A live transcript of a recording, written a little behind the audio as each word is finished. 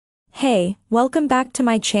Hey, welcome back to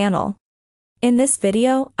my channel. In this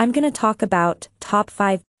video, I'm gonna talk about top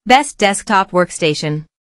 5 best desktop workstation.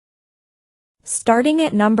 Starting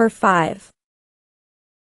at number 5.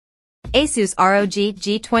 Asus ROG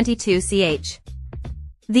G22CH.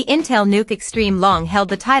 The Intel Nuke Extreme long held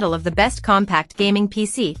the title of the best compact gaming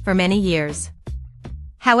PC for many years.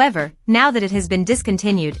 However, now that it has been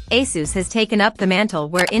discontinued, Asus has taken up the mantle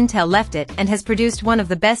where Intel left it and has produced one of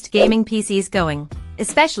the best gaming PCs going,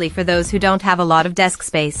 especially for those who don't have a lot of desk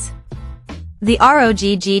space. The ROG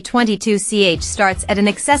G22CH starts at an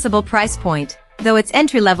accessible price point, though its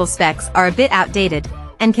entry-level specs are a bit outdated,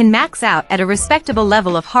 and can max out at a respectable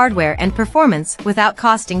level of hardware and performance without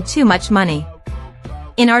costing too much money.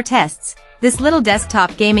 In our tests, this little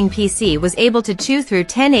desktop gaming PC was able to chew through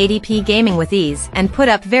 1080p gaming with ease and put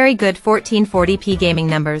up very good 1440p gaming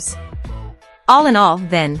numbers. All in all,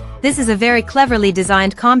 then, this is a very cleverly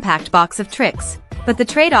designed compact box of tricks, but the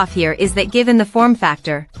trade-off here is that given the form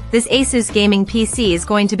factor, this Asus gaming PC is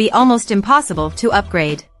going to be almost impossible to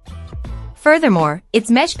upgrade. Furthermore,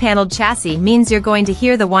 its mesh-paneled chassis means you're going to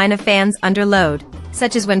hear the whine of fans under load,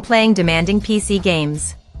 such as when playing demanding PC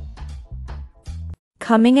games.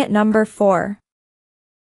 Coming at number 4.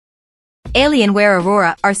 Alienware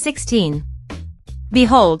Aurora R16.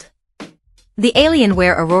 Behold! The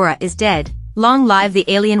Alienware Aurora is dead, long live the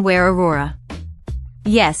Alienware Aurora.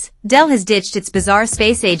 Yes, Dell has ditched its bizarre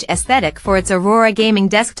space-age aesthetic for its Aurora gaming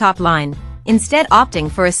desktop line, instead opting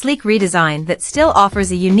for a sleek redesign that still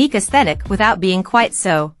offers a unique aesthetic without being quite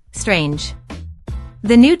so strange.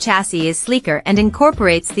 The new chassis is sleeker and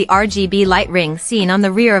incorporates the RGB light ring seen on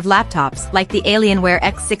the rear of laptops like the Alienware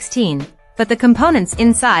X16, but the components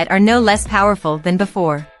inside are no less powerful than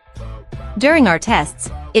before. During our tests,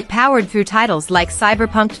 it powered through titles like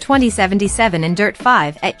Cyberpunk 2077 and Dirt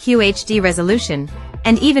 5 at QHD resolution,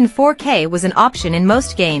 and even 4K was an option in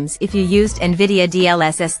most games if you used NVIDIA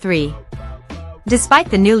DLSS 3. Despite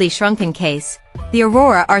the newly shrunken case, the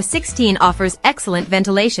Aurora R16 offers excellent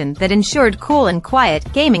ventilation that ensured cool and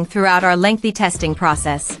quiet gaming throughout our lengthy testing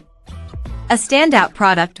process. A standout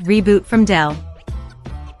product reboot from Dell.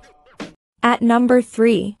 At number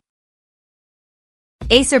 3.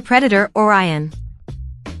 Acer Predator Orion.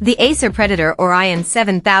 The Acer Predator Orion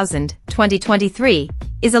 7000, 2023,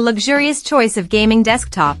 is a luxurious choice of gaming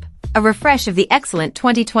desktop, a refresh of the excellent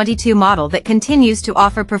 2022 model that continues to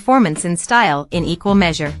offer performance and style in equal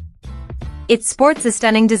measure. It sports a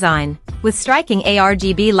stunning design, with striking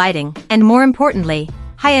ARGB lighting, and more importantly,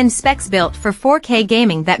 high-end specs built for 4K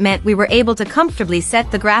gaming that meant we were able to comfortably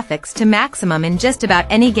set the graphics to maximum in just about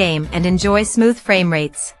any game and enjoy smooth frame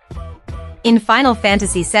rates. In Final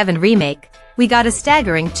Fantasy VII Remake, we got a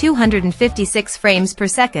staggering 256 frames per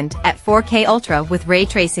second at 4K Ultra with ray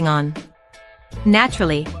tracing on.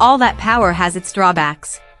 Naturally, all that power has its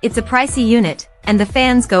drawbacks. It's a pricey unit, and the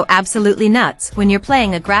fans go absolutely nuts when you're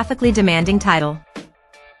playing a graphically demanding title.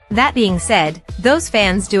 That being said, those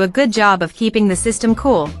fans do a good job of keeping the system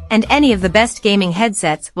cool, and any of the best gaming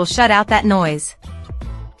headsets will shut out that noise.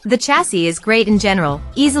 The chassis is great in general,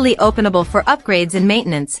 easily openable for upgrades and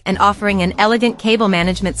maintenance, and offering an elegant cable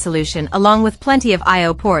management solution along with plenty of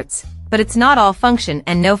I/O ports, but it's not all function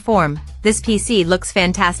and no form. This PC looks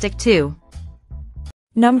fantastic too.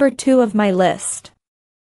 Number 2 of my list.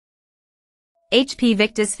 HP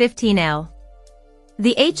Victus 15L.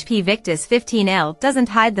 The HP Victus 15L doesn't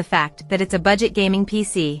hide the fact that it's a budget gaming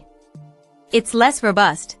PC. It's less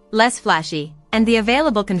robust, less flashy, and the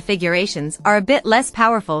available configurations are a bit less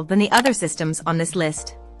powerful than the other systems on this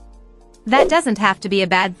list. That doesn't have to be a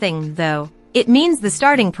bad thing, though. It means the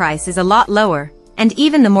starting price is a lot lower, and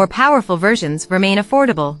even the more powerful versions remain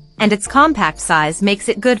affordable, and its compact size makes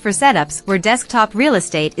it good for setups where desktop real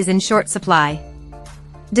estate is in short supply.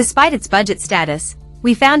 Despite its budget status,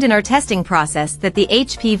 we found in our testing process that the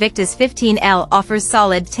HP Victus 15L offers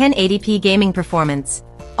solid 1080p gaming performance,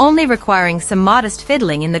 only requiring some modest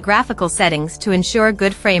fiddling in the graphical settings to ensure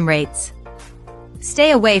good frame rates.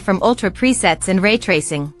 Stay away from ultra presets and ray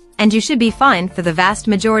tracing, and you should be fine for the vast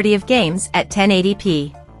majority of games at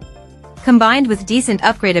 1080p. Combined with decent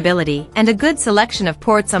upgradability and a good selection of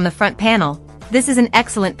ports on the front panel, this is an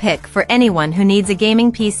excellent pick for anyone who needs a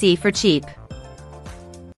gaming PC for cheap.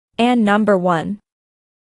 And number 1.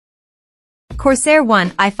 Corsair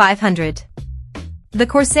One i500. The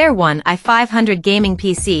Corsair One i500 gaming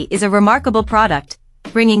PC is a remarkable product,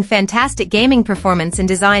 bringing fantastic gaming performance and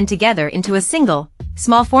design together into a single,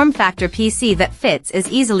 small form-factor PC that fits as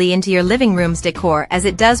easily into your living room's decor as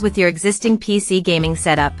it does with your existing PC gaming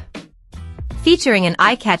setup. Featuring an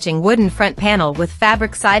eye-catching wooden front panel with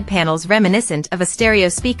fabric side panels reminiscent of a stereo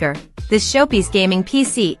speaker, this showpiece gaming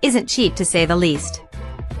PC isn't cheap to say the least.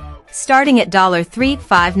 Starting at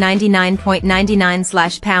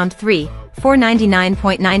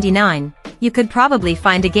 $3,599.99/$3,499.99, you could probably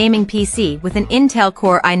find a gaming PC with an Intel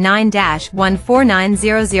Core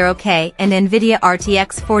i9-14900K and NVIDIA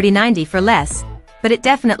RTX 4090 for less, but it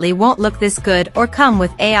definitely won't look this good or come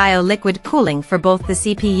with AIO liquid cooling for both the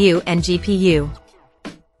CPU and GPU.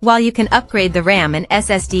 While you can upgrade the RAM and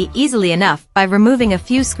SSD easily enough by removing a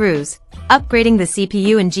few screws, upgrading the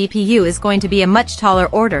CPU and GPU is going to be a much taller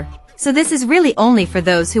order, so this is really only for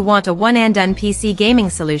those who want a one-and-done PC gaming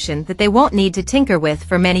solution that they won't need to tinker with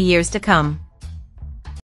for many years to come.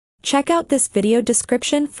 Check out this video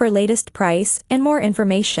description for latest price and more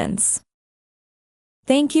informations.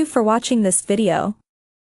 Thank you for watching this video.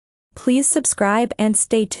 Please subscribe and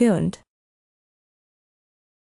stay tuned.